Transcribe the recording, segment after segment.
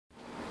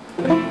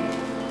This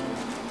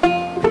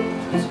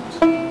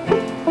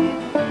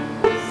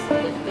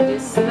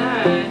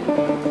side.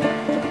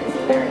 Is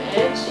there an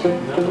edge?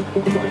 No,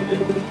 find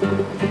it.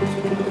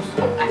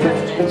 Oh, I have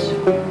an edge.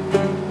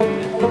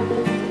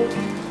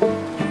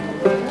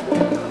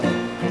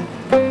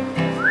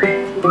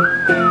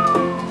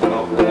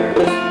 Oh, there it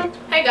is.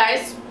 Hey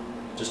guys.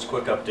 Just a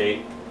quick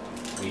update.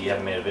 We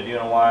haven't made a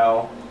video in a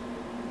while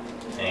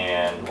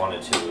and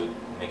wanted to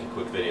make a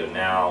quick video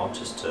now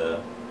just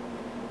to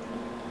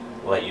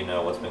let you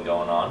know what's been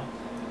going on.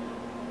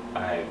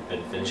 I've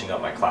been finishing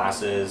up my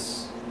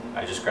classes.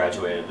 I just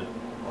graduated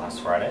last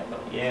Friday. Oh,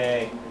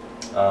 yay!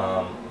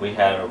 We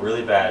had a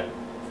really bad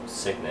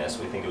sickness.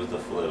 We think it was the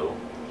flu.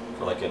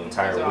 For like an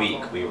entire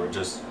week, we were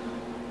just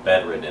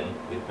bedridden.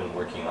 We've been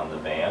working on the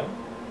van.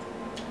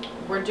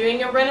 We're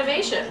doing a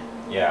renovation.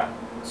 Yeah,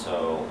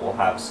 so we'll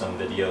have some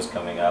videos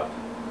coming up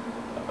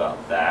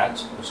about that,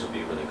 which will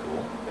be really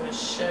cool. I'm going to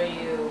show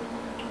you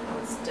how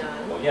it's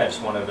done. Well, yeah, I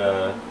just wanted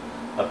to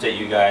update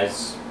you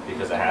guys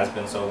because it has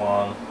been so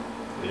long.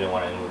 We didn't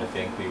want anyone to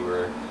think we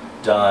were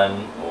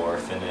done or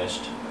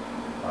finished.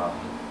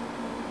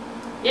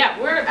 Yeah,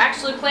 we're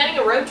actually planning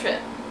a road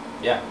trip.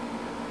 Yeah,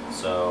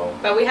 so...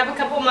 But we have a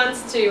couple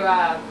months to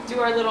do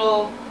our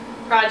little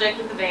project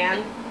with the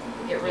van.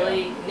 Get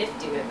really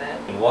nifty with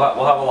it. And we'll have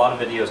a lot of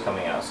videos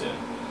coming out soon.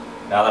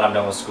 Now that I'm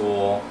done with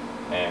school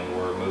and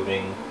we're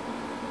moving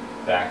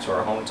back to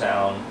our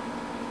hometown,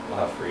 we'll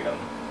have freedom.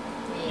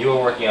 Yeah. You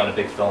were working on a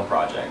big film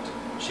project.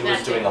 She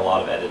was doing a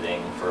lot of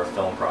editing for a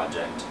film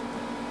project.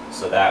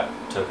 So that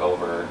took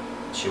over.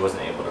 She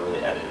wasn't able to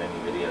really edit any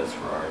videos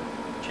for our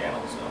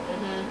channel. So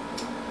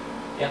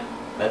yeah,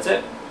 that's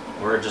it.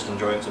 We're just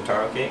enjoying some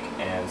taro cake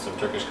and some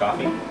Turkish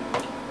coffee.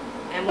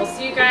 And we'll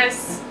see you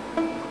guys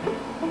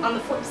on the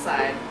flip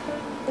side.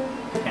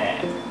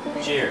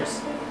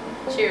 Cheers.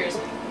 Cheers.